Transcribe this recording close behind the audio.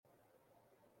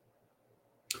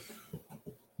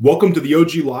Welcome to the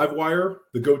OG Live Wire,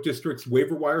 the GOAT District's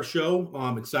waiver wire show.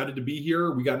 I'm excited to be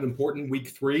here. We got an important week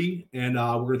 3, and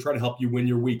we're going to try to help you win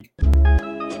your week.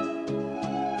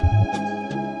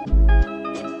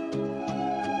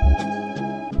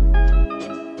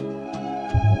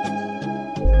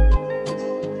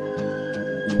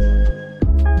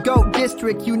 GOAT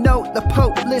District, you know the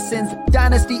Pope listens.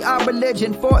 Dynasty, our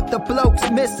religion, for the blokes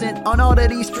missing. On all of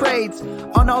these trades,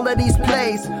 on all of these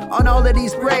plays, on all of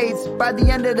these grades. By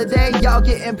the end of the day, y'all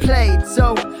getting played.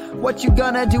 So, what you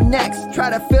gonna do next? Try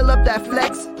to fill up that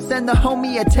flex? Send the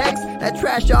homie a text? That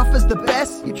trash offer's the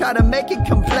best? You try to make it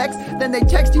complex, then they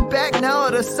text you back. Now all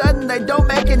of a sudden, they don't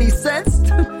make any sense.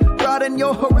 Broaden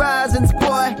your horizons,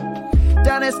 boy.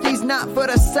 Dynasty's not for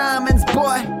the Simons,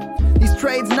 boy. These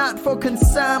trades not for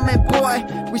consignment, boy.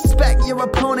 Respect your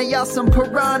opponent, y'all some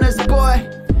piranhas, boy.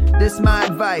 This my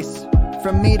advice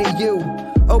from me to you.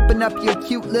 Open up your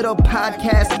cute little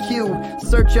podcast queue.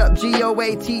 Search up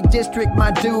GOAT District, my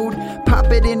dude. Pop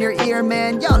it in your ear,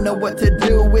 man. Y'all know what to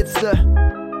do. It's the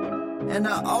and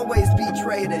I always be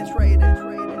traded.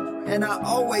 And I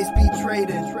always be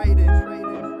traded.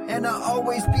 And I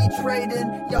always be trading.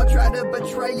 Y'all try to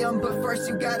betray them, but first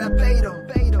you gotta bait them.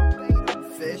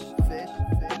 Fish.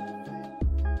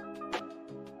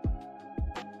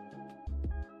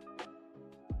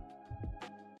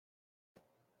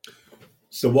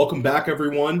 So welcome back,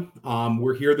 everyone.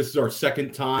 We're here. This is our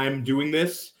second time doing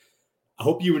this. I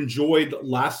hope you enjoyed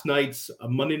last night's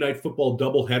Monday Night Football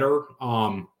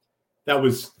doubleheader.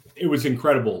 It was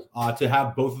incredible to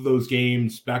have both of those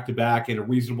games back to back in a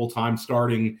reasonable time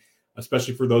starting,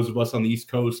 especially for those of us on the East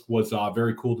Coast, was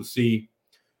very cool to see.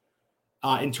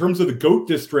 In terms of the GOAT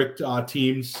District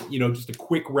teams, just a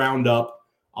quick roundup.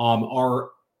 Our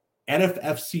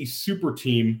NFFC super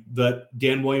team that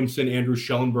Dan Williamson, Andrew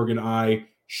Schellenberg, and I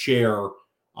share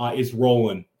is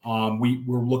rolling.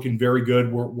 We're looking very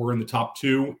good. We're in the top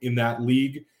 2 in that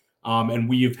league. And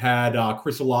we have had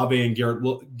Chris Olave and Garrett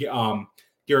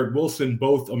Wilson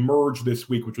both emerge this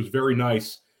week, which was very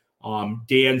nice.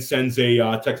 Dan sends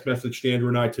a text message to Andrew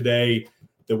and I today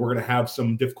that we're going to have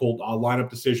some difficult lineup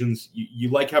decisions. You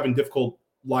like having difficult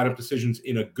lineup decisions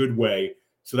in a good way.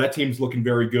 So that team's looking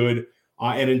very good.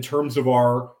 And in terms of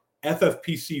our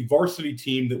FFPC varsity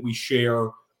team that we share,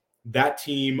 that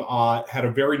team had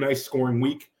a very nice scoring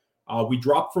week. We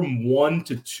dropped from 1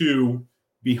 to 2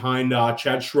 behind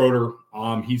Chad Schroeder.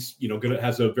 He's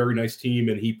has a very nice team,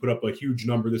 and he put up a huge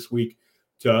number this week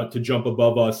to jump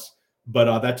above us.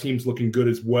 But that team's looking good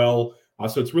as well.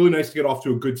 So it's really nice to get off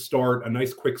to a good start, a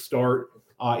nice quick start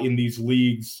in these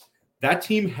leagues. That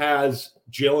team has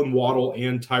Jalen Waddle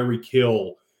and Tyreek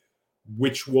Hill,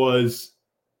 which was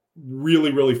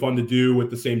really, really fun to do at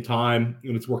the same time,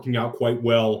 and it's working out quite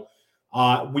well.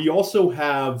 We also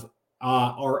have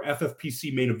our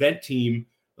FFPC main event team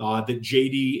that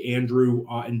JD, Andrew,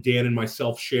 and Dan and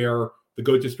myself share, the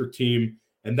GOAT District team,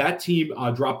 and that team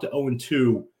dropped to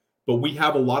 0-2, but we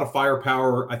have a lot of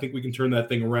firepower. I think we can turn that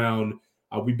thing around.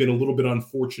 We've been a little bit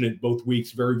unfortunate both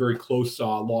weeks, very, very close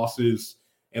losses,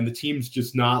 and the team's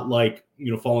just not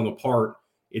falling apart.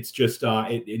 It's just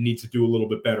it needs to do a little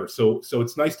bit better. So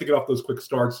it's nice to get off those quick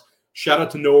starts. Shout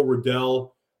out to Noah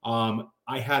Riddell.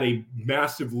 I had a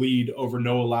massive lead over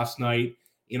Noah last night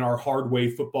in our Hardway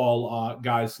Football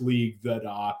Guys League that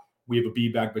we have a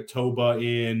B-Bag Batoba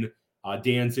in.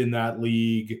 Dan's in that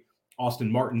league. Austin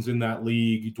Martin's in that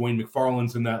league. Dwayne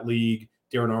McFarland's in that league.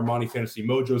 Darren Armani Fantasy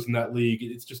Mojo's in that league.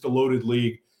 It's just a loaded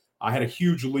league. I had a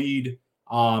huge lead,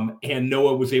 and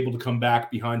Noah was able to come back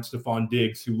behind Stephon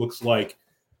Diggs, who looks like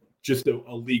just a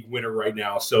league winner right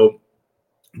now. So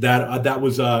that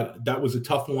was a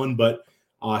tough one, but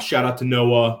shout out to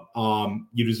Noah.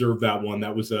 You deserve that one.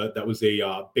 That was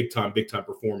a big time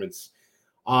performance.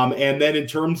 And then in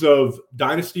terms of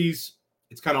dynasties,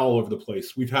 it's kind of all over the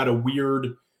place. We've had a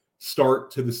weird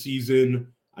start to the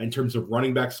season in terms of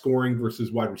running back scoring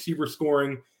versus wide receiver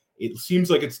scoring. It seems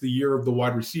like it's the year of the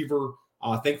wide receiver.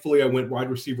 Thankfully, I went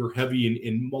wide receiver heavy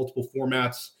in multiple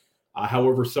formats.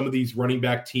 However, some of these running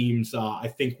back teams,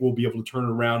 I think we'll be able to turn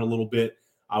it around a little bit.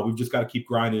 We've just got to keep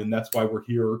grinding, and that's why we're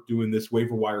here doing this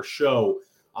waiver wire show.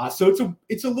 So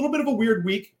it's a little bit of a weird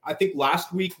week. I think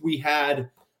last week we had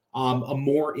a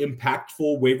more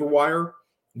impactful waiver wire.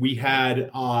 We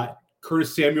had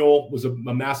Curtis Samuel was a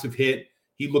massive hit.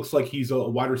 He looks like he's a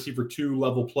wide receiver 2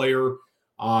 level player.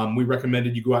 We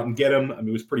recommended you go out and get him. I mean,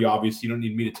 it was pretty obvious. You don't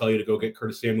need me to tell you to go get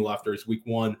Curtis Samuel after his week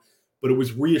 1. But it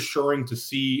was reassuring to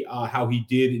see how he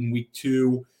did in week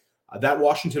 2. That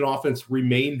Washington offense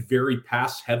remained very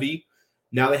pass-heavy.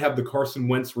 Now they have the Carson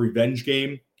Wentz revenge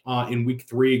game in week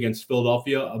 3 against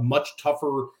Philadelphia, a much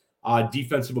tougher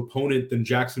defensive opponent than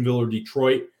Jacksonville or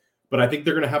Detroit. But I think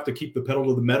they're going to have to keep the pedal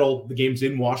to the metal. The game's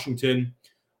in Washington.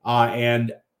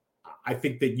 And I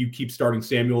think that you keep starting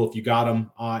Samuel if you got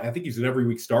him. I think he's an every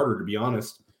week starter, to be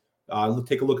honest. Let's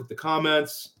take a look at the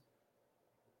comments.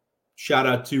 Shout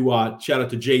out to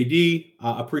JD.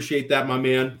 Appreciate that, my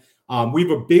man. We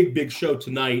have a big show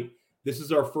tonight. This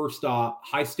is our first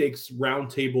high stakes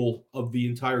roundtable of the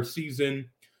entire season.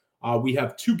 We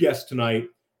have 2 guests tonight.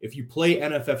 If you play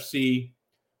NFFC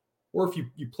or if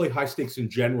you play high stakes in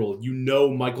general, you know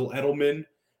Michael Edelman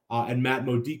and Matt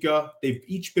Modica. They've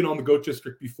each been on the GOAT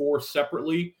District before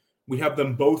separately. We have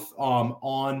them both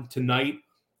on tonight.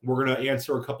 We're going to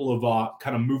answer a couple of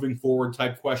kind of moving forward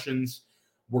type questions.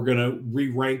 We're going to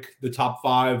re-rank the top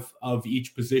 5 of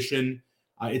each position.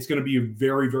 It's going to be a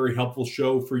very helpful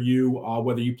show for you,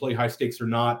 whether you play high stakes or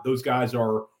not. Those guys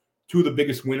are 2 of the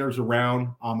biggest winners around.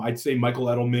 I'd say Michael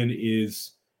Edelman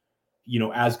is,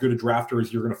 as good a drafter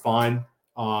as you're going to find.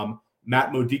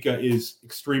 Matt Modica is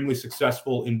extremely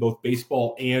successful in both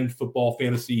baseball and football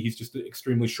fantasy. He's just an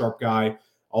extremely sharp guy.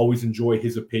 Always enjoy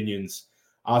his opinions.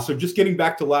 So just getting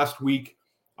back to last week,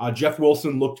 Jeff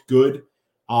Wilson looked good.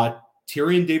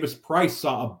 Tyrion Davis-Price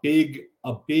saw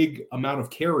a big amount of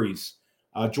carries.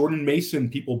 Jordan Mason,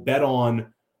 people bet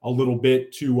on a little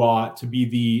bit to be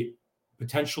the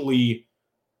potentially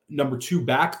number 2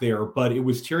 back there, but it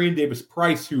was Tyrion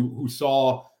Davis-Price who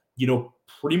saw,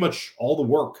 pretty much all the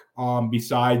work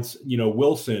besides,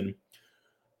 Wilson.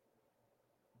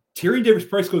 Tyrion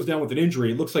Davis-Price goes down with an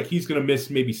injury. It looks like he's going to miss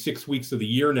maybe 6 weeks of the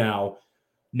year now.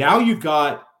 Now you've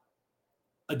got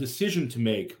a decision to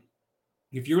make.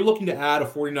 If you're looking to add a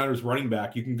 49ers running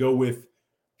back, you can go with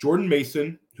Jordan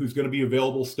Mason, who's going to be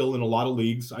available still in a lot of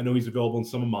leagues. I know he's available in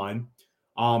some of mine.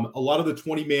 A lot of the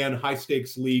 20-man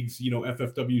high-stakes leagues,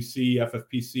 FFWC,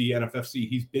 FFPC, NFFC,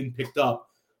 he's been picked up,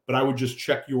 but I would just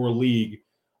check your league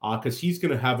because he's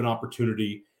going to have an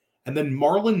opportunity. And then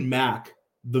Marlon Mack,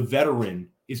 the veteran,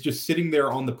 is just sitting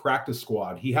there on the practice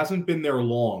squad. He hasn't been there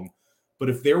long, but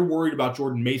if they're worried about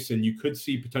Jordan Mason, you could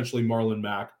see potentially Marlon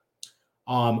Mack.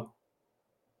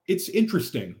 It's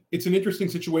interesting. It's an interesting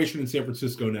situation in San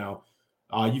Francisco now.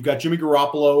 You've got Jimmy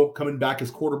Garoppolo coming back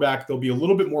as quarterback. They'll be a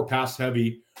little bit more pass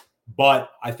heavy,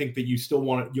 but I think that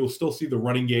you'll still see the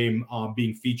running game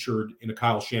being featured in a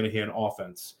Kyle Shanahan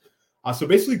offense. So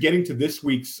basically getting to this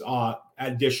week's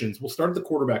additions, we'll start at the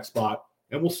quarterback spot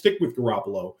and we'll stick with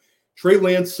Garoppolo. Trey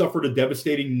Lance suffered a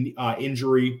devastating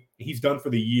injury. He's done for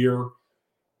the year.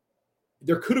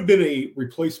 There could have been a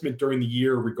replacement during the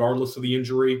year regardless of the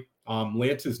injury.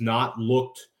 Lance has not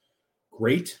looked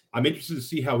great. I'm interested to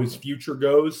see how his future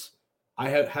goes. I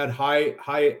have had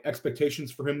high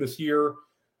expectations for him this year.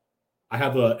 I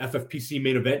have a FFPC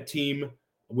main event team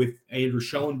with Andrew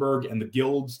Schellenberg and the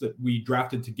Guilds that we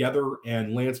drafted together,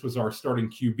 and Lance was our starting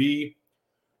QB.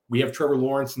 We have Trevor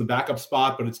Lawrence in the backup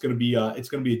spot, but it's going to be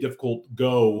a difficult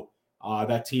go.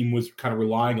 That team was kind of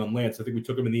relying on Lance. I think we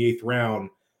took him in the 8th round.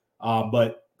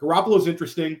 But Garoppolo's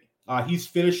interesting. He's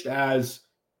finished as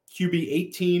QB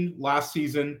 18 last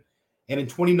season, and in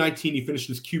 2019 he finished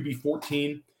as QB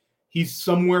 14. He's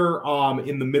somewhere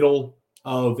in the middle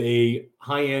of a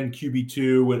high-end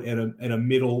QB2 and a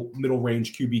middle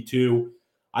range QB2.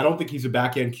 I don't think he's a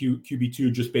back-end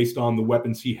QB2 just based on the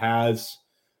weapons he has.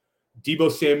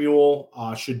 Deebo Samuel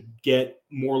should get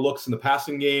more looks in the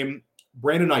passing game.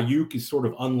 Brandon Ayuk is sort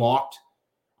of unlocked.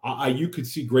 Ayuk could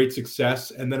see great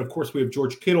success. And then, of course, we have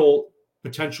George Kittle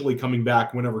potentially coming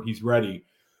back whenever he's ready.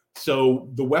 So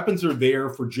the weapons are there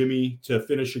for Jimmy to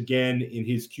finish again in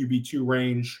his QB2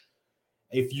 range.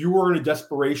 If you were in a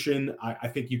desperation, I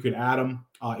think you could add him.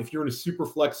 If you're in a super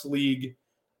flex league,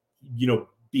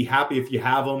 be happy if you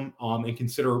have him and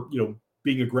consider,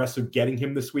 being aggressive getting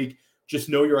him this week. Just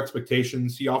know your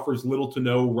expectations. He offers little to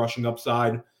no rushing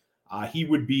upside. He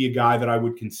would be a guy that I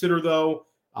would consider, though,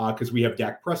 because we have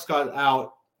Dak Prescott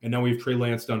out, and now we have Trey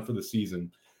Lance done for the season.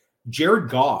 Jared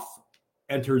Goff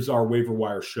enters our waiver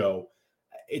wire show.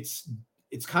 It's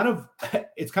kind of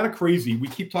crazy. We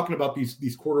keep talking about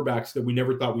these quarterbacks that we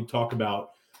never thought we'd talk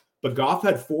about, but Goff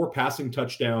had 4 passing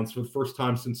touchdowns for the first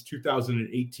time since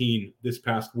 2018 this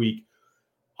past week.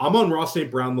 Amon-Ra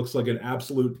St. Brown looks like an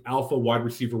absolute alpha wide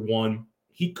receiver 1.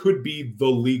 He could be the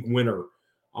league winner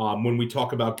when we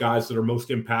talk about guys that are most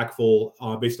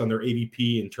impactful based on their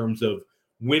ADP in terms of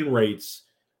win rates.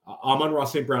 Amon-Ra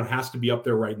St. Brown has to be up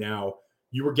there right now.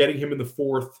 You were getting him in the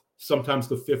 4th, sometimes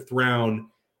the 5th round,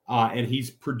 and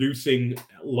he's producing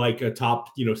like a top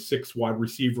 6 wide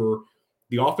receiver.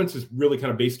 The offense is really kind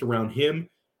of based around him,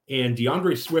 and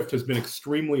DeAndre Swift has been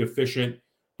extremely efficient.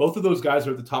 Both of those guys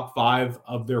are at the top 5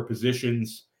 of their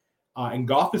positions. and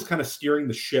Goff is kind of steering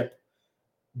the ship.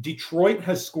 Detroit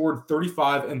has scored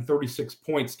 35 and 36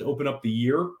 points to open up the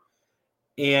year,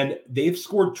 and they've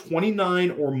scored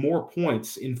 29 or more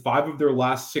points in 5 of their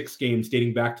last 6 games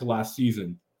dating back to last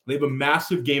season. They have a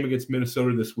massive game against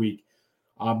Minnesota this week.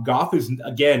 Goff is,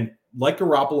 again, like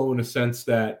Garoppolo in a sense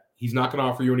that he's not going to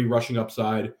offer you any rushing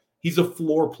upside. He's a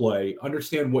floor play.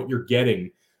 Understand what you're getting,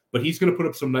 but he's going to put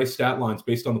up some nice stat lines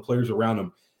based on the players around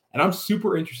him. And I'm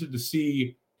super interested to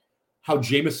see how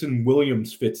Jameson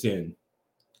Williams fits in.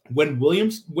 When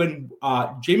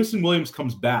Jameson Williams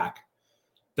comes back,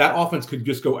 that offense could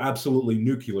just go absolutely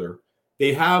nuclear.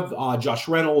 They have Josh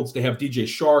Reynolds, they have DJ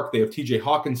Shark, they have TJ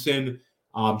Hawkinson,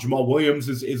 Jamal Williams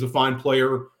is a fine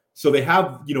player. So they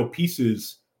have,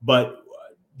 pieces, but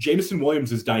Jameson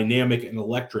Williams is dynamic and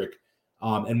electric.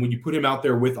 And when you put him out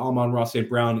there with Amon-Ra St.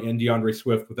 Brown and DeAndre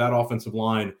Swift with that offensive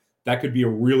line, that could be a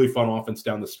really fun offense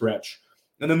down the stretch.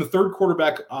 And then the third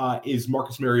quarterback is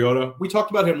Marcus Mariota. We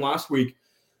talked about him last week.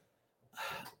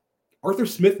 Arthur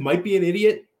Smith might be an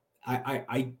idiot.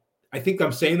 I think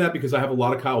I'm saying that because I have a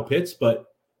lot of Kyle Pitts, but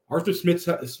Arthur Smith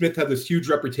had this huge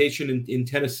reputation in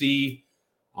Tennessee.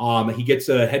 He gets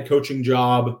a head coaching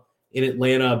job in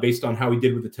Atlanta based on how he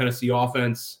did with the Tennessee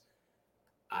offense.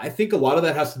 I think a lot of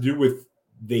that has to do with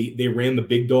they ran the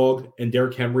big dog, and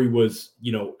Derrick Henry was,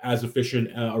 as efficient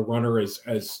a runner as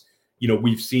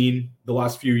we've seen the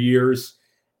last few years.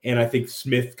 And I think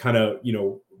Smith kind of,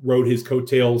 rode his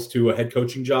coattails to a head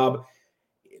coaching job.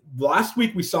 Last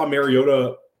week we saw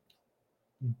Mariota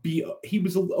he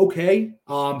was okay.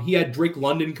 He had Drake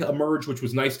London emerge, which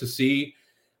was nice to see.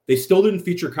 They still didn't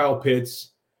feature Kyle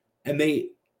Pitts, and they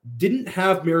didn't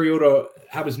have Mariota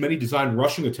have as many design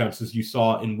rushing attempts as you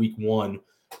saw in week 1.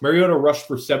 Mariota rushed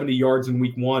for 70 yards in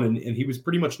week 1, and he was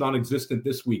pretty much non-existent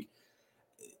this week.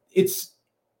 He's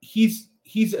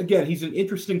an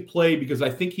interesting play because I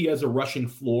think he has a rushing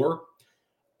floor.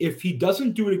 If he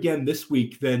doesn't do it again this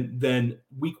week, then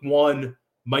week 1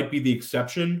 might be the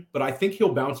exception, but I think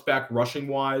he'll bounce back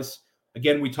rushing-wise.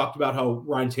 Again, we talked about how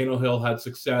Ryan Tannehill had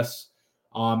success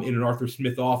in an Arthur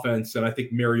Smith offense, and I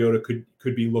think Mariota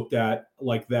could be looked at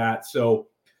like that. So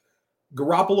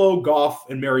Garoppolo, Goff,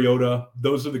 and Mariota,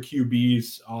 those are the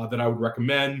QBs that I would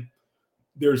recommend.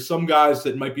 There's some guys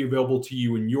that might be available to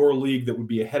you in your league that would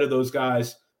be ahead of those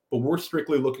guys, but we're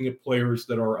strictly looking at players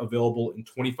that are available in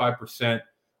 25%,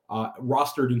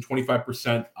 rostered in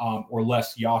 25% or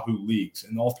less Yahoo leagues,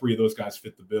 and all 3 of those guys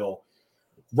fit the bill.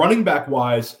 Running back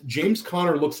wise, James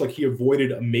Conner looks like he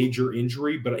avoided a major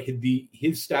injury, but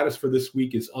his status for this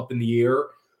week is up in the air.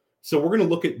 So we're going to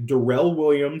look at Darrell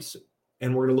Williams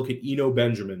and we're going to look at Eno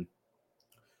Benjamin.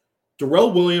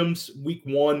 Darrell Williams, week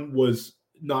 1 was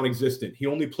non-existent. He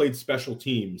only played special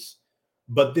teams,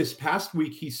 but this past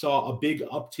week he saw a big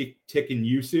uptick in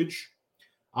usage.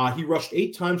 He rushed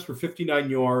 8 times for 59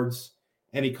 yards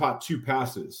and he caught 2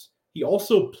 passes. He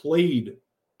also played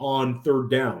on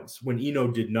third downs when Eno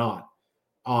did not,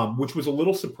 which was a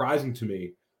little surprising to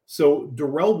me. So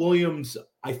Darrell Williams,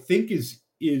 I think is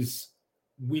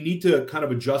we need to kind of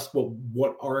adjust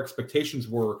what our expectations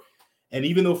were. And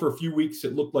even though for a few weeks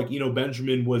it looked like Eno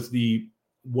Benjamin was the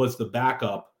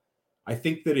backup, I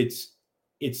think that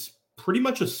it's pretty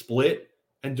much a split.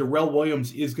 And Darrell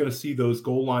Williams is going to see those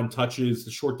goal line touches, the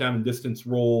short down and distance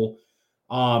roll.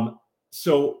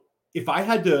 So if I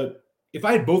had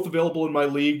both available in my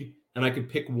league and I could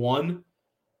pick one,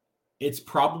 it's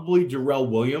probably Darrell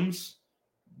Williams.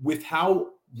 With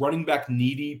how running back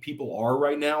needy people are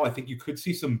right now, I think you could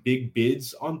see some big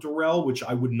bids on Darrell, which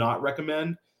I would not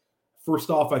recommend. First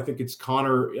off, I think it's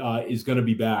Connor is going to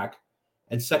be back.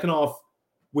 And second off,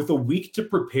 with a week to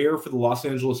prepare for the Los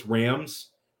Angeles Rams,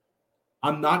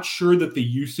 I'm not sure that the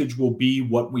usage will be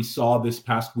what we saw this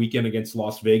past weekend against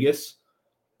Las Vegas.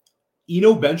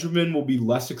 Eno Benjamin will be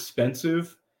less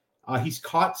expensive. He's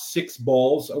caught 6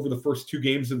 balls over the first 2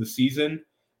 games of the season.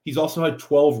 He's also had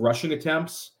 12 rushing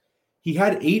attempts. He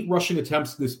had 8 rushing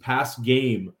attempts this past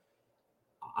game.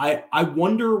 I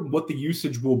wonder what the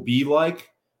usage will be like,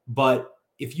 but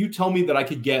if you tell me that I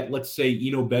could get, let's say,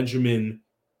 Eno Benjamin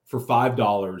for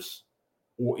 $5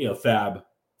 or fab,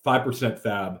 5%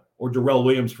 fab, or Darrell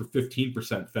Williams for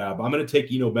 15% fab, I'm going to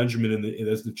take Eno Benjamin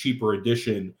as the cheaper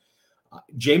addition.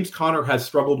 James Conner has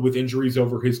struggled with injuries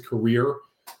over his career.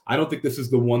 I don't think this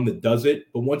is the one that does it,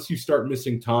 but once you start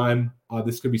missing time,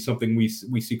 this could be something we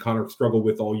see Conner struggle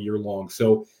with all year long.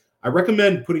 So I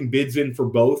recommend putting bids in for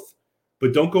both,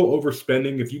 but don't go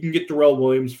overspending. If you can get Darrell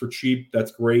Williams for cheap,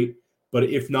 that's great. But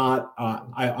if not,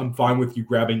 I'm fine with you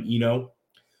grabbing Eno.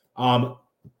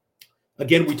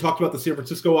 Again, we talked about the San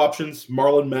Francisco options: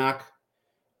 Marlon Mack,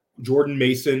 Jordan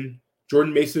Mason,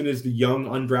 Jordan Mason is the young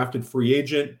undrafted free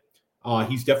agent.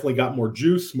 He's definitely got more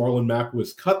juice. Marlon Mack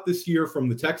was cut this year from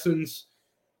the Texans.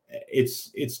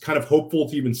 It's kind of hopeful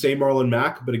to even say Marlon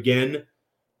Mack, but again,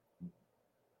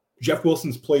 Jeff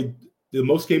Wilson's played the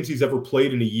most games he's ever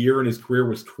played in a year in his career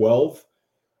was 12.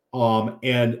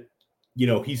 And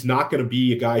he's not going to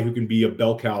be a guy who can be a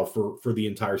bell cow for the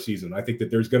entire season. I think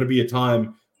that there's going to be a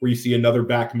time where you see another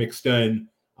back mixed in.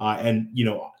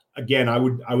 Again, I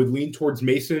would lean towards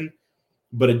Mason,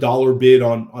 but a dollar bid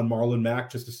on Marlon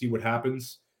Mack just to see what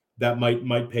happens. That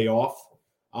might pay off.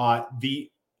 The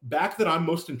back that I'm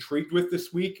most intrigued with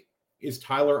this week is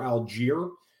Tyler Algier.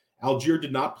 Algier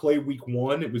did not play week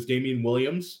 1. It was Damian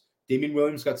Williams. Damian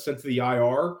Williams got sent to the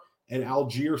IR, and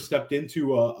Algier stepped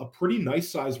into a pretty nice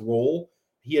size role.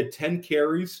 He had 10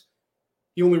 carries.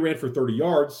 He only ran for 30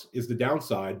 yards is the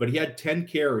downside, but he had 10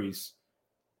 carries.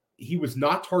 He was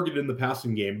not targeted in the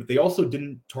passing game, but they also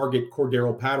didn't target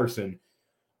Cordero Patterson.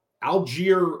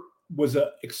 Algier was an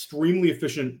extremely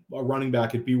efficient running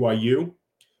back at BYU.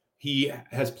 He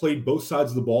has played both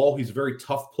sides of the ball. He's a very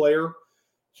tough player.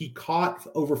 He caught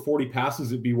over 40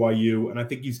 passes at BYU, and I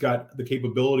think he's got the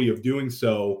capability of doing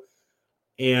so.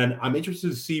 And I'm interested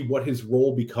to see what his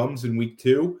role becomes in week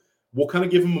 2. We'll kind of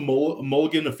give him a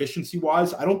mulligan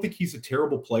efficiency-wise. I don't think he's a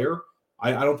terrible player.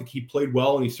 I don't think he played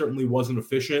well, and he certainly wasn't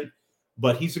efficient.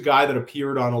 But he's a guy that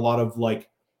appeared on a lot of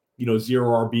zero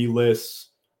RB lists,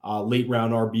 late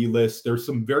round RB lists. There's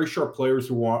some very sharp players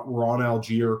who were on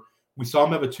Algier. We saw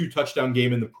him have a 2-touchdown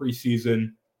game in the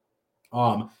preseason.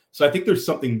 So I think there's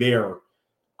something there.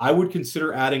 I would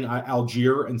consider adding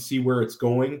Algier and see where it's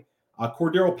going.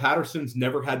 Cordero Patterson's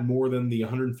never had more than the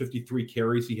 153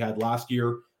 carries he had last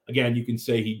year. Again, you can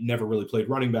say he never really played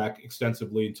running back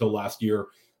extensively until last year,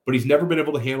 but he's never been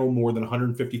able to handle more than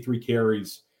 153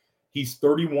 carries. He's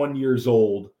 31 years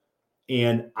old,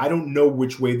 and I don't know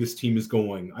which way this team is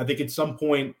going. I think at some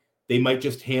point they might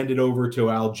just hand it over to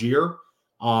Algier,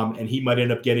 and he might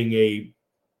end up getting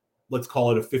let's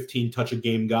call it a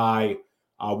 15-touch-a-game guy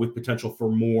with potential for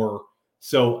more.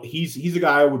 So he's a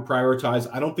guy I would prioritize.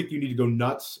 I don't think you need to go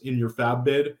nuts in your fab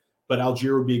bid, but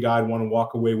Algier would be a guy I'd want to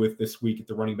walk away with this week at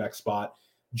the running back spot.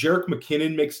 Jerick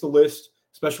McKinnon makes the list,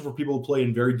 especially for people who play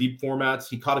in very deep formats.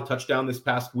 He caught a touchdown this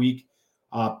past week.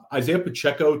 Isaiah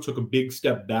Pacheco took a big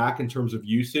step back in terms of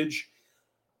usage.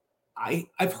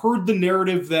 I've heard the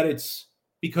narrative that it's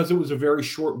because it was a very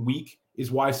short week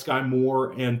is why Sky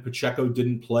Moore and Pacheco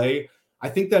didn't play. I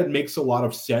think that makes a lot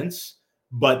of sense,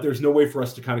 but there's no way for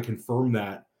us to kind of confirm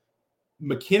that.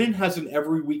 McKinnon has an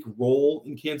every week role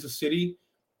in Kansas City.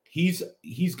 He's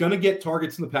going to get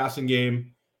targets in the passing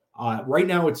game. Right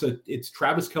now it's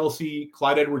Travis Kelce,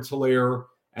 Clyde Edwards-Helaire,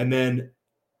 and then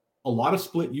a lot of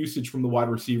split usage from the wide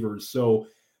receivers. So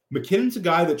McKinnon's a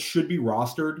guy that should be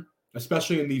rostered,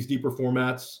 especially in these deeper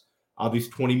formats, these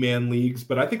 20-man leagues.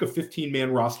 But I think a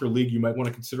 15-man roster league, you might want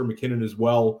to consider McKinnon as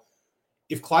well.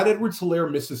 If Clyde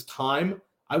Edwards-Helaire misses time,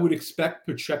 I would expect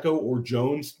Pacheco or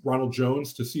Ronald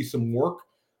Jones, to see some work.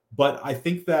 But I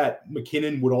think that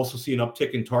McKinnon would also see an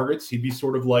uptick in targets. He'd be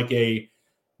sort of like a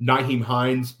Nyheim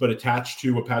Hines, but attached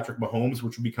to a Patrick Mahomes,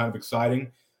 which would be kind of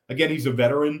exciting. Again, he's a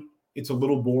veteran. It's a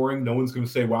little boring. No one's going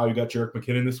to say, wow, you got Jerick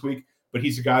McKinnon this week. But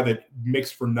he's a guy that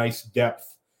makes for nice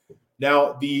depth.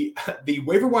 Now, the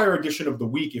waiver wire edition of the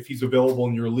week, if he's available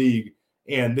in your league,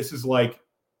 and this is like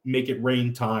make it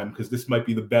rain time because this might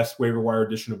be the best waiver wire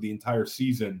edition of the entire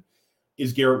season,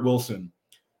 is Garrett Wilson.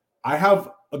 I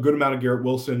have a good amount of Garrett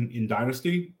Wilson in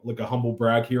Dynasty, like a humble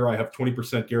brag here. I have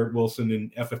 20% Garrett Wilson in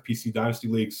FFPC Dynasty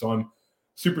League, so I'm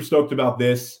super stoked about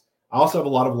this. I also have a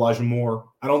lot of Elijah Moore.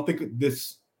 I don't think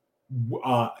this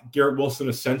Garrett Wilson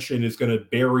ascension is going to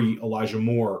bury Elijah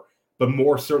Moore, but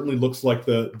Moore certainly looks like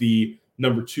the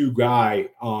number 2 guy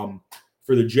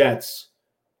for the Jets,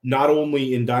 not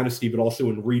only in Dynasty, but also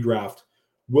in redraft.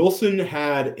 Wilson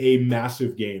had a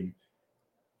massive game.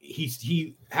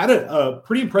 He had a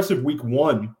pretty impressive week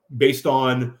 1 based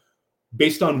on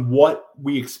what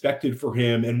we expected for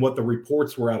him and what the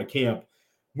reports were out of camp.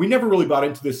 We never really bought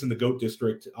into this in the GOAT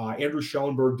district. Andrew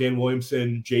Schellenberg, Dan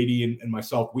Williamson, JD, and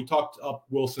myself, we talked up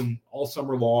Wilson all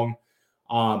summer long,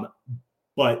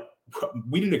 but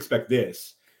we didn't expect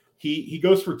this. He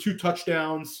goes for 2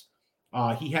 touchdowns.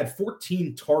 He had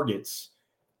 14 targets,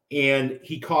 and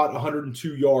he caught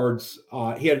 102 yards.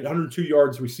 He had 102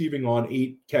 yards receiving on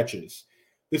 8 catches.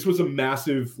 This was a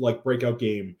massive breakout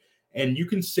game. And you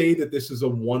can say that this is a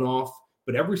one-off,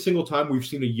 but every single time we've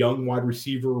seen a young wide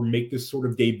receiver make this sort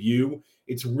of debut,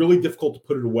 it's really difficult to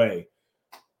put it away.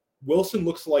 Wilson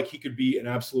looks like he could be an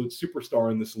absolute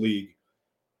superstar in this league.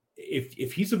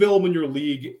 If he's available in your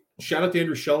league, shout out to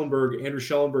Andrew Schellenberg. Andrew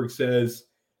Schellenberg says,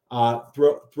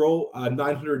 Throw a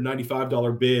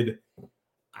 $995 bid.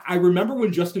 I remember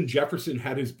when Justin Jefferson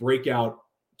had his breakout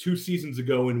 2 seasons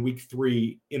ago in week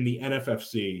 3 in the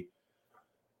NFFC.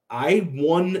 I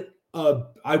won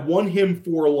him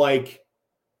for like,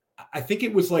 I think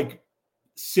it was like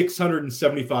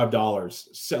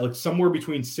 $675. So like somewhere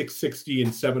between $660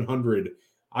 and $700.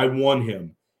 I won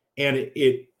him. And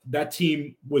that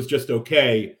team was just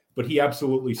okay, but he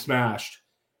absolutely smashed.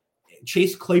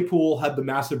 Chase Claypool had the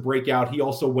massive breakout. He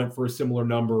also went for a similar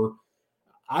number.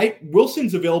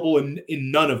 Wilson's available in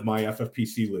none of my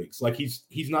FFPC leagues. Like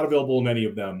he's not available in any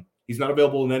of them. He's not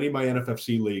available in any of my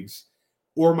NFFC leagues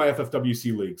or my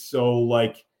FFWC leagues. So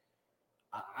like,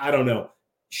 I don't know.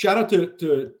 Shout out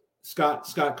to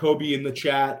Scott Kobe in the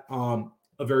chat. A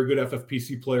very good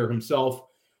FFPC player himself.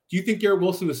 Do you think Garrett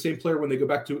Wilson is the same player when they go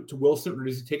back to Wilson, or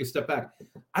does he take a step back?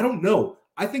 I don't know.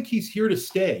 I think he's here to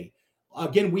stay.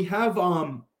 Again, we have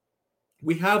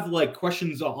like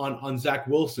questions on Zach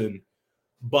Wilson,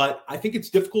 but I think it's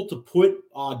difficult to put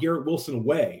Garrett Wilson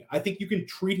away. I think you can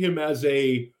treat him as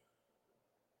a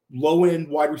low-end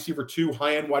wide receiver 2,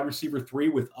 high-end wide receiver 3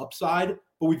 with upside,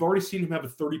 but we've already seen him have a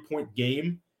 30-point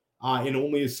game in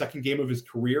only his second game of his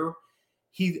career.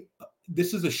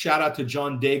 This is a shout-out to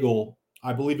John Daigle.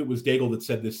 I believe it was Daigle that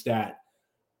said this stat.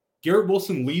 Garrett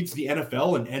Wilson leads the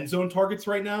NFL in end zone targets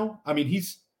right now. I mean,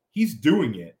 he's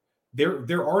doing it.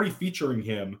 They're already featuring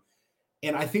him.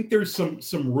 And I think there's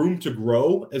some room to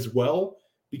grow as well,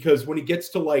 because when he gets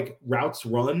to like routes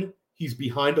run, he's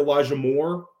behind Elijah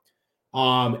Moore.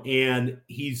 And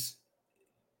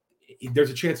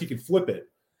there's a chance he could flip it.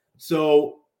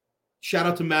 So shout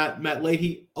out to Matt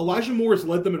Leahy. Elijah Moore has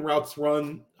led them in routes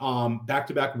run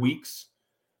back-to-back weeks.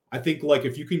 I think like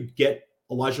if you can get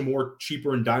Elijah Moore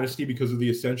cheaper in Dynasty because of the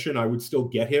Ascension, I would still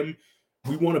get him.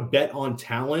 We want to bet on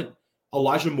talent.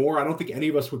 Elijah Moore, I don't think any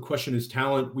of us would question his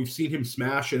talent. We've seen him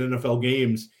smash in NFL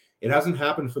games. It hasn't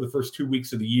happened for the first 2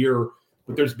 weeks of the year,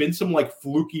 but there's been some like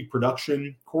fluky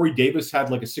production. Corey Davis had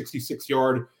like a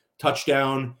 66-yard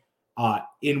touchdown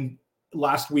in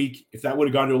last week. If that would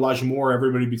have gone to Elijah Moore,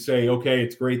 everybody would say, okay,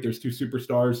 it's great. There's 2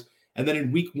 superstars. And then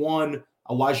in week 1,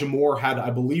 Elijah Moore had,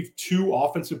 I believe, 2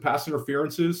 offensive pass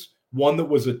interferences, one that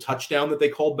was a touchdown that they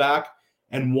called back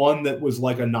and one that was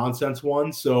like a nonsense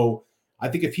one. So I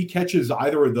think if he catches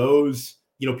either of those,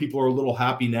 people are a little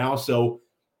happy now. So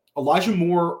Elijah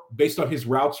Moore, based on his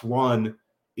routes run,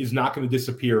 is not going to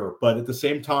disappear. But at the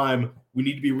same time, we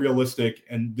need to be realistic.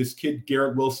 And this kid,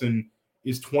 Garrett Wilson,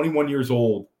 is 21 years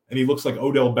old, and he looks like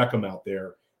Odell Beckham out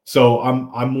there. So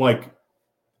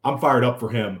I'm fired up for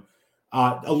him.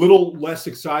 A little less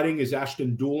exciting is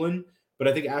Ashton Doolin, but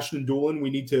I think Ashton Doolin we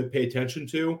need to pay attention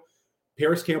to.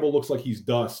 Paris Campbell looks like he's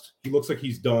dust. He looks like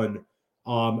he's done.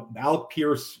 Alec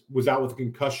Pierce was out with a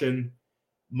concussion.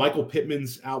 Michael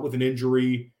Pittman's out with an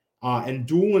injury. And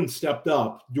Doolin stepped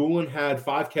up. Doolin had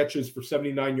 5 catches for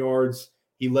 79 yards.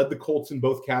 He led the Colts in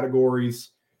both categories.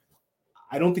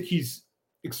 I don't think he's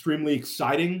extremely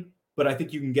exciting, but I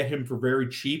think you can get him for very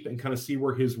cheap and kind of see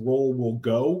where his role will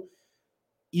go.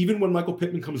 Even when Michael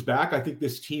Pittman comes back, I think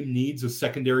this team needs a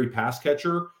secondary pass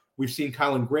catcher. We've seen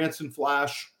Kylan Granson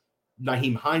flash.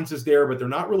 Nyheim Hines is there, but they're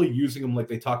not really using him like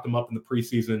they talked him up in the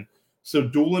preseason. So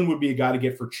Doolin would be a guy to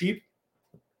get for cheap.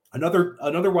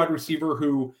 Another wide receiver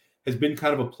who has been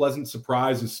kind of a pleasant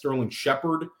surprise is Sterling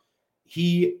Shepard.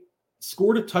 He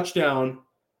scored a touchdown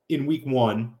in week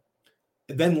 1.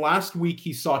 And then last week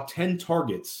he saw 10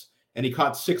 targets and he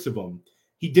caught 6 of them.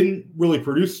 He didn't really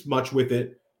produce much with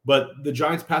it, but the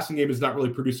Giants passing game is not really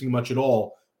producing much at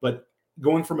all. But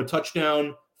going from a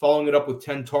touchdown, following it up with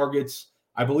 10 targets,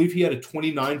 I believe he had a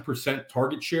 29%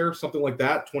 target share, something like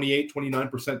that,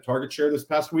 29% target share this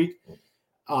past week.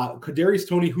 Kadarius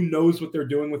Toney, who knows what they're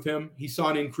doing with him? He saw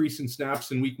an increase in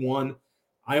snaps in week 1.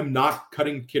 I am not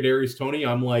cutting Kadarius Toney.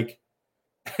 I'm like,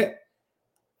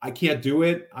 I can't do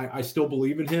it. I still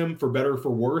believe in him for better or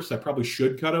for worse. I probably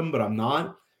should cut him, but I'm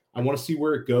not. I want to see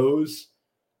where it goes.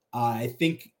 I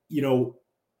think,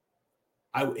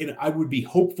 I would be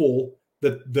hopeful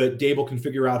that Dable can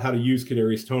figure out how to use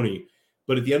Kadarius Toney.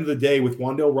 But at the end of the day, with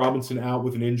Wan'Dale Robinson out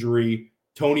with an injury,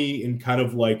 Toney in kind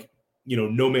of like,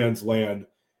 no man's land,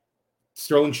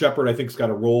 Sterling Shepard, I think, has got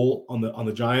a role on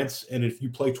the Giants. And if you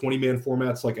play 20-man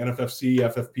formats like NFFC,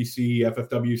 FFPC,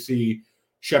 FFWC,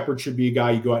 Shepard should be a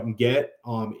guy you go out and get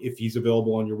if he's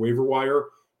available on your waiver wire.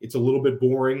 It's a little bit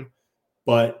boring,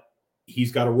 but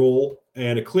he's got a role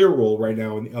and a clear role right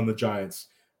now on the Giants.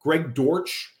 Greg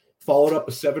Dortch followed up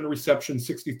a 7-reception,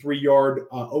 63-yard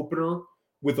opener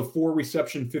with a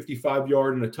 4-reception,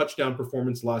 55-yard and a touchdown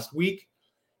performance last week.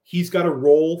 He's got a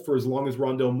role for as long as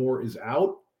Rondale Moore is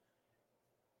out.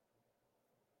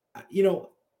 you know,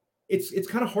 it's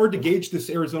kind of hard to gauge this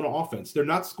Arizona offense. They're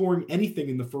not scoring anything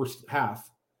in the first half.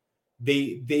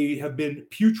 They have been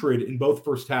putrid in both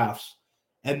first halves,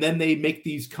 and then they make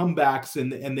these comebacks,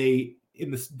 and they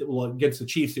against the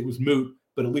Chiefs it was moot,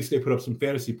 but at least they put up some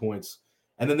fantasy points.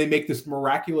 And then they make this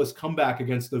miraculous comeback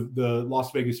against the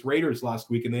Las Vegas Raiders last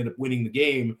week, and they end up winning the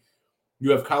game.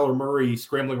 You have Kyler Murray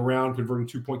scrambling around, converting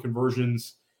 2-point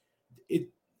conversions.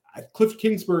 Cliff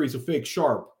Kingsbury's a fake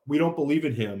sharp. We don't believe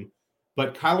in him,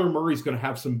 but Kyler Murray's going to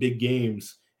have some big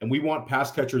games, and we want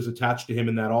pass catchers attached to him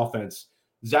in that offense.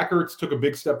 Zach Ertz took a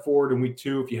big step forward in week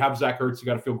 2. If you have Zach Ertz, you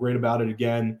got to feel great about it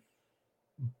again.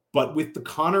 But with the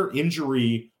Connor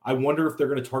injury, I wonder if they're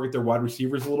going to target their wide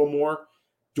receivers a little more.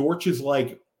 Dortch is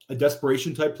like a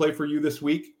desperation type play for you this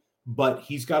week, but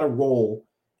he's got a role.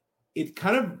 It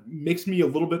kind of makes me a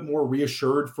little bit more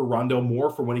reassured for Rondale Moore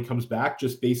for when he comes back,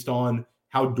 just based on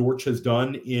how Dortch has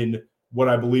done in what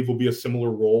I believe will be a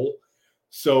similar role.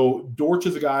 So Dortch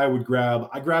is a guy I would grab.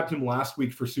 I grabbed him last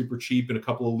week for super cheap in a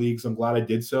couple of leagues. I'm glad I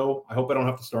did so. I hope I don't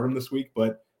have to start him this week,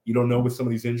 but you don't know with some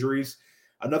of these injuries.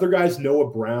 Another guy is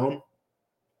Noah Brown.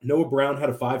 Noah Brown had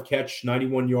a 5-catch,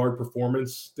 91-yard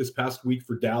performance this past week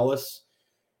for Dallas.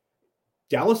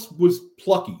 Dallas was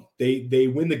plucky. They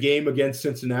win the game against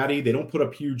Cincinnati. They don't put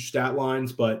up huge stat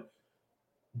lines, but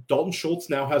Dalton Schultz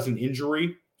now has an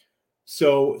injury.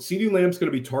 So CeeDee Lamb's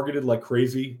going to be targeted like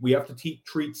crazy. We have to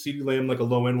treat CeeDee Lamb like a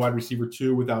low-end wide receiver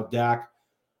too without Dak.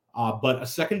 But a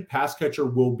second pass catcher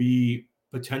will be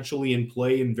potentially in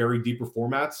play in very deeper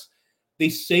formats. They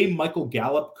say Michael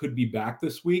Gallup could be back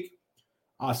this week.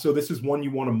 So this is one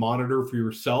you want to monitor for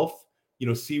yourself.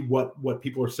 See what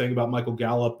people are saying about Michael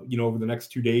Gallup, over the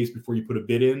next 2 days before you put a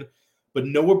bid in. But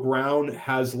Noah Brown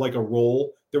has like a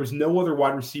role. There was no other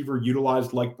wide receiver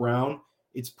utilized like Brown.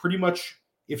 It's pretty much,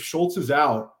 if Schultz is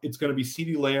out, it's going to be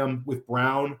CeeDee Lamb with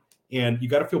Brown, and you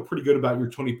got to feel pretty good about your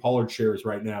Tony Pollard shares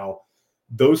right now.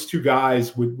 Those two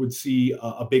guys would see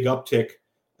a big uptick.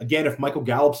 Again, if Michael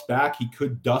Gallup's back, he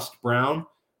could dust Brown,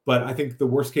 but I think the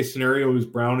worst case scenario is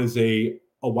Brown is a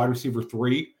wide receiver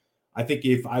 3. I think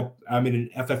if I'm in an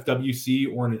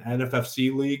FFWC or in an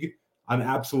NFFC league, I'm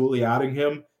absolutely adding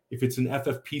him. If it's an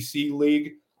FFPC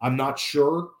league, I'm not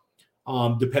sure.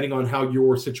 Depending on how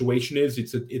your situation is,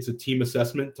 it's a team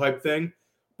assessment type thing.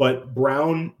 But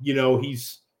Brown,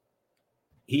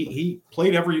 he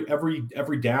played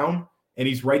every down, and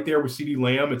he's right there with CeeDee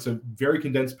Lamb. It's a very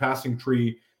condensed passing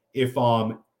tree if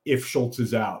Schultz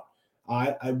is out.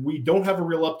 We don't have a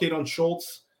real update on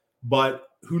Schultz, but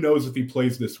who knows if he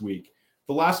plays this week.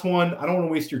 The last one, I don't want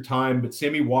to waste your time, but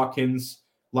Sammy Watkins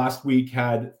last week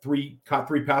caught 3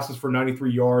 passes for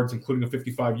 93 yards, including a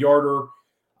 55-yarder.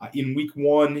 In week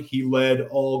 1, he led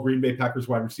all Green Bay Packers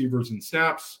wide receivers in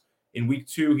snaps. In week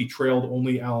 2, he trailed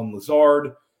only Allen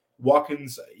Lazard.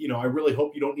 Watkins, I really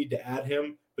hope you don't need to add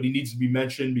him, but he needs to be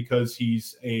mentioned because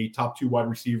he's a top 2 wide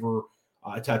receiver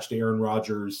attached to Aaron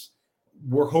Rodgers.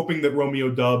 We're hoping that Romeo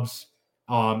Doubs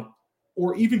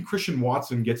or even Christian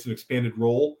Watson gets an expanded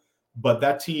role, but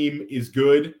that team is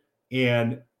good,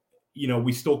 and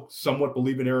we still somewhat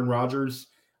believe in Aaron Rodgers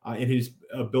and his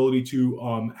ability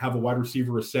to have a wide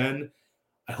receiver ascend.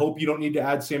 I hope you don't need to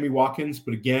add Sammy Watkins,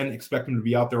 but again, expect him to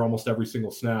be out there almost every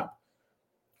single snap.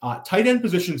 Tight end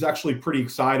position is actually pretty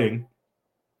exciting.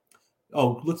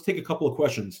 Oh, let's take a couple of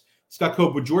questions. Scott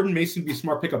Cope, would Jordan Mason be a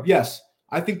smart pickup? Yes,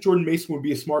 I think Jordan Mason would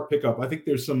be a smart pickup. I think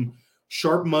there's some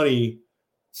sharp money,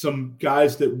 some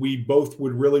guys that we both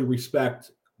would really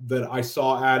respect that I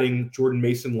saw adding Jordan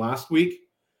Mason last week.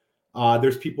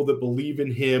 There's people that believe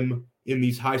in him in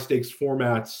these high-stakes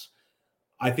formats.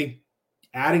 I think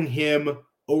adding him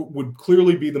would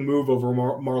clearly be the move over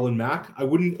Marlon Mack. I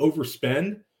wouldn't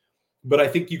overspend, but I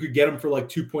think you could get him for like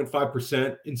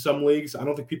 2.5% in some leagues. I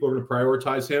don't think people are going to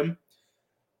prioritize him.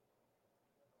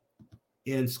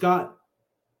 And Scott,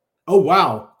 oh,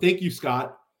 wow. Thank you,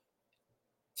 Scott.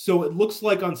 So it looks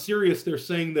like on Sirius, they're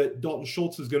saying that Dalton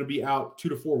Schultz is going to be out 2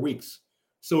 to 4 weeks.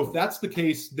 So if that's the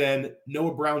case, then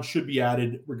Noah Brown should be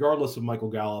added regardless of Michael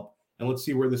Gallup. And let's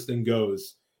see where this thing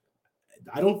goes.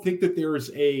 I don't think that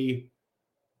there's a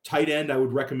tight end I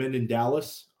would recommend in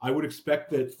Dallas. I would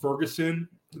expect that Ferguson,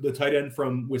 the tight end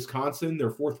from Wisconsin,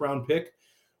 their 4th-round pick,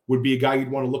 would be a guy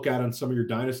you'd want to look at on some of your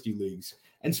dynasty leagues.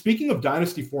 And speaking of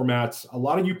dynasty formats, a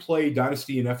lot of you play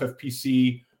dynasty in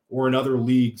FFPC or in other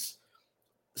leagues.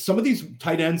 Some of these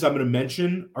tight ends I'm going to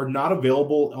mention are not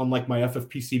available on like my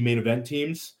FFPC main event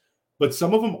teams, but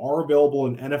some of them are available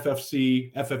in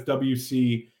NFFC,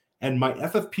 FFWC, and my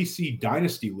FFPC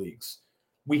dynasty leagues.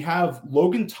 We have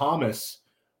Logan Thomas,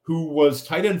 who was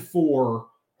tight end 4,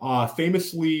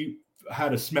 famously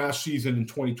had a smash season in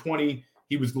 2020.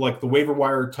 He was like the waiver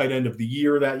wire tight end of the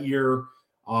year that year.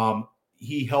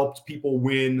 He helped people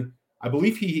win. I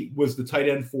believe he was the tight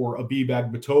end for Abib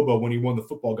Agbatoba when he won the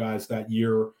Football Guys that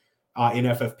year in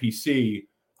FFPC.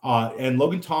 And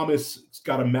Logan Thomas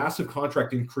got a massive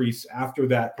contract increase after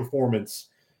that performance.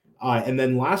 And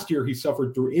then last year he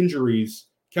suffered through injuries,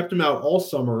 kept him out all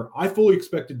summer. I fully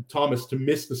expected Thomas to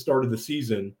miss the start of the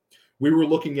season. We were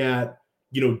looking at,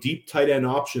 deep tight end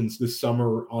options this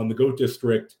summer on the GOAT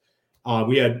District.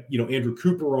 We had, Andrew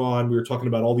Cooper on. We were talking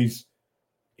about all these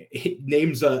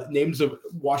names of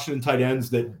Washington tight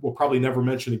ends that we'll probably never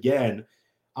mention again.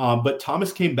 But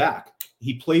Thomas came back.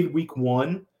 He played week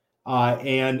 1,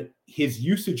 and his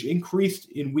usage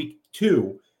increased in week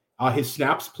 2. His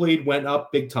snaps played went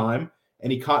up big time,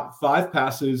 and he caught 5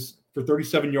 passes for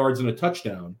 37 yards and a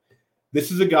touchdown.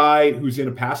 This is a guy who's in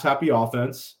a pass-happy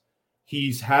offense.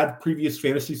 He's had previous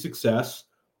fantasy success,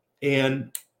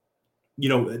 and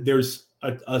there's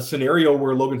a scenario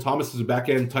where Logan Thomas is a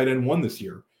back-end tight end 1 this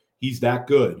year. He's that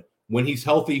good. When he's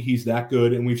healthy, he's that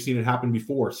good, and we've seen it happen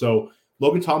before. So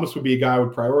Logan Thomas would be a guy I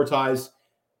would prioritize.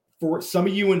 For some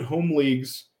of you in home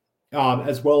leagues,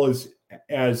 as well as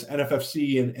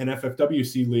NFFC and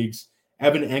NFFWC leagues,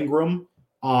 Evan Engram,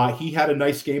 he had a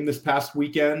nice game this past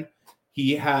weekend.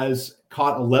 He has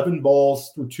caught 11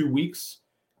 balls through 2 weeks.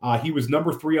 He was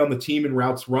number 3 on the team in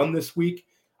routes run this week.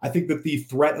 I think that the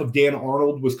threat of Dan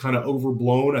Arnold was kind of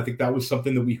overblown. I think that was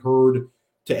something that we heard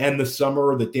to end the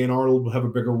summer, that Dan Arnold will have a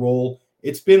bigger role.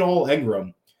 It's been all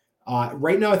Engram.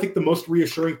 Right now, I think the most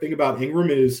reassuring thing about Engram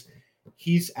is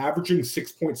he's averaging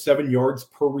 6.7 yards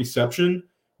per reception,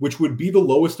 which would be the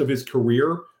lowest of his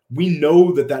career. We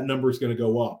know that number is going to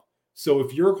go up. So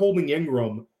if you're holding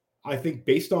Engram, I think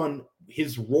based on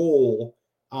his role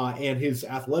and his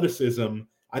athleticism,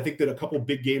 I think that a couple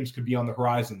big games could be on the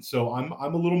horizon. So I'm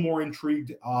a little more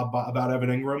intrigued about Evan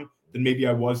Engram than maybe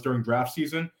I was during draft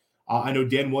season. I know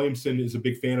Dan Williamson is a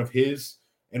big fan of his,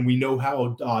 and we know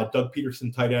how Doug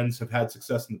Peterson tight ends have had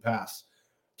success in the past.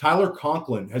 Tyler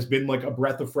Conklin has been like a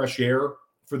breath of fresh air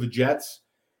for the Jets.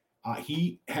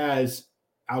 He has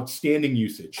outstanding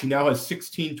usage. He now has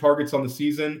 16 targets on the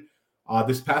season.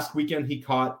 This past weekend, he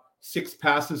caught 6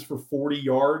 passes for 40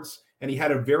 yards, and he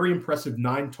had a very impressive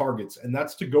 9 targets, and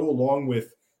that's to go along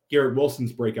with Garrett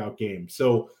Wilson's breakout game.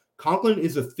 So Conklin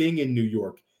is a thing in New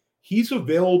York. He's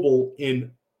available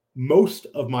in most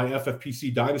of my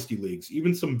FFPC dynasty leagues,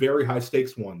 even some very high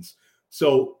stakes ones.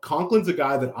 So Conklin's a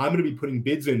guy that I'm going to be putting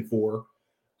bids in for.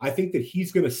 I think that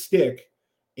he's going to stick,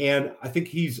 and I think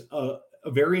he's a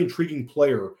very intriguing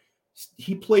player.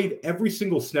 He played every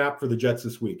single snap for the Jets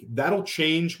this week. That'll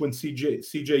change when CJ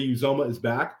Uzomah is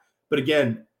back. But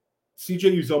again,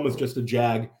 CJ Uzomah is just a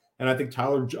jag, and I think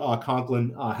Tyler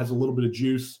Conklin has a little bit of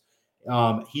juice.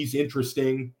 He's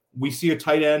interesting. We see a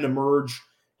tight end emerge,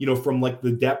 from like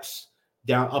the depths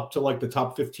down up to like the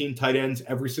top 15 tight ends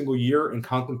every single year, and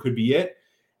Conklin could be it.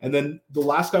 And then the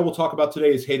last guy we'll talk about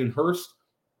today is Hayden Hurst.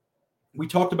 We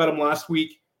talked about him last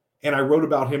week, and I wrote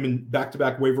about him in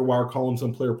back-to-back waiver wire columns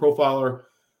on Player Profiler.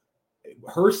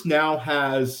 Hurst now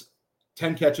has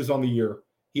 10 catches on the year.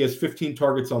 He has 15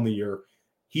 targets on the year.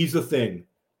 He's a thing.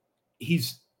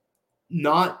 He's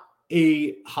not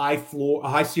a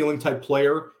high ceiling type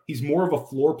player. He's more of a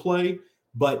floor play,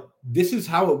 but this is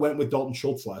how it went with Dalton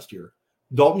Schultz last year.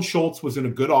 Dalton Schultz was in a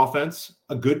good offense,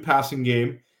 a good passing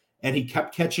game, and he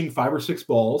kept catching 5 or 6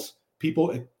 balls.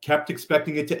 People kept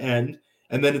expecting it to end,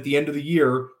 and then at the end of the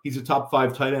year, he's a top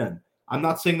 5 tight end. I'm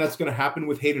not saying that's going to happen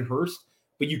with Hayden Hurst,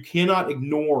 but you cannot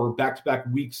ignore back-to-back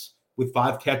weeks with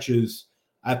 5 catches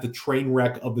at the train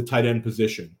wreck of the tight end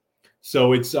position.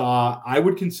 So it's I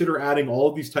would consider adding all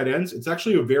of these tight ends. It's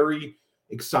actually a very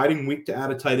exciting week to add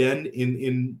a tight end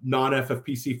in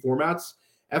non-FFPC formats.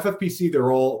 FFPC,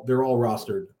 they're all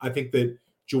rostered. I think that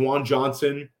Juwan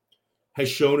Johnson has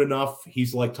shown enough.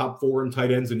 He's like top 4 in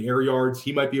tight ends and air yards.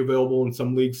 He might be available in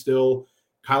some leagues still.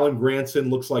 Kylan Granson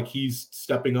looks like he's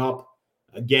stepping up.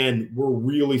 Again, we're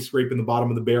really scraping the bottom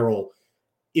of the barrel.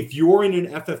 If you're in an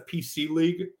FFPC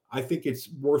league, I think it's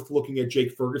worth looking at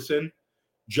Jake Ferguson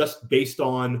just based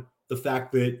on the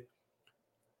fact that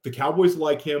the Cowboys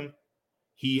like him.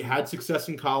 He had success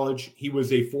in college. He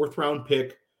was a 4th-round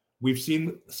pick. We've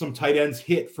seen some tight ends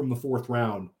hit from the 4th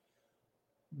round.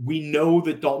 We know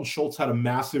that Dalton Schultz had a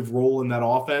massive role in that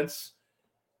offense.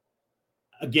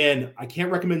 Again, I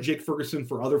can't recommend Jake Ferguson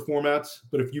for other formats,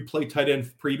 but if you play tight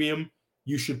end premium,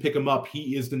 you should pick him up.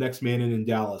 He is the next man in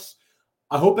Dallas.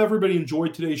 I hope everybody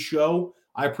enjoyed today's show.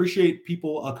 I appreciate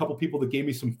a couple people that gave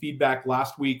me some feedback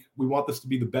last week. We want this to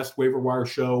be the best waiver wire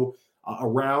show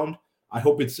around. I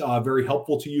hope it's very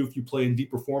helpful to you if you play in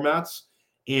deeper formats.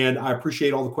 And I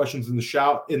appreciate all the questions in the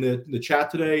chat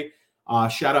today.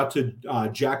 Shout out to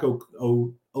Jack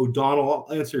O'Donnell.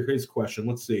 I'll answer his question.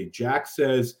 Let's see. Jack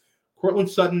says, Cortland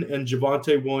Sutton and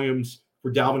Javonte Williams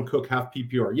for Dalvin Cook half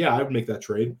PPR. Yeah, I would make that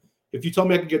trade. If you tell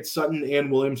me I could get Sutton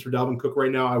and Williams for Dalvin Cook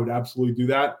right now, I would absolutely do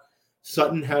that.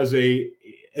 Sutton has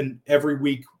an every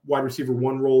week wide receiver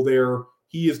 1 role there.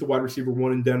 He is the wide receiver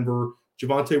 1 in Denver.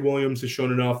 Javonte Williams has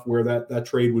shown enough where that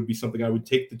trade would be something I would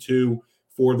take the 2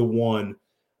 for the 1.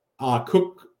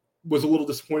 Cook was a little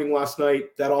disappointing last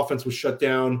night. That offense was shut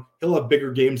down. He'll have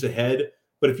bigger games ahead.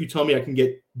 But if you tell me I can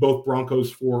get both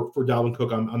Broncos for Dalvin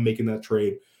Cook, I'm making that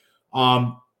trade.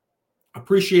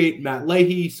 Appreciate Matt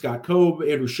Leahy, Scott Kobe,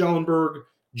 Andrew Schellenberg,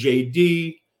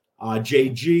 JD,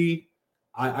 JG.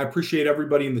 I appreciate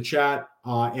everybody in the chat,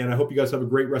 and I hope you guys have a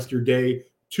great rest of your day.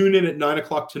 Tune in at 9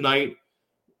 o'clock tonight.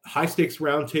 High stakes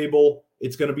roundtable.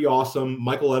 It's going to be awesome.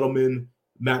 Michael Edelman,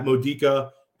 Matt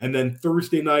Modica. And then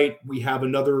Thursday night, we have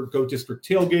another Goat District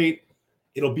tailgate.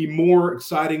 It'll be more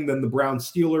exciting than the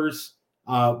Browns Steelers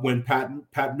when Pat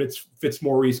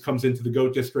Fitzmaurice comes into the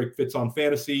Goat District, Fitz on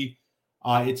Fantasy.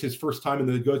 It's his first time in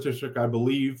the Goat District, I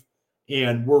believe.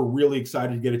 And we're really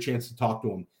excited to get a chance to talk to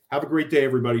him. Have a great day,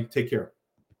 everybody. Take care.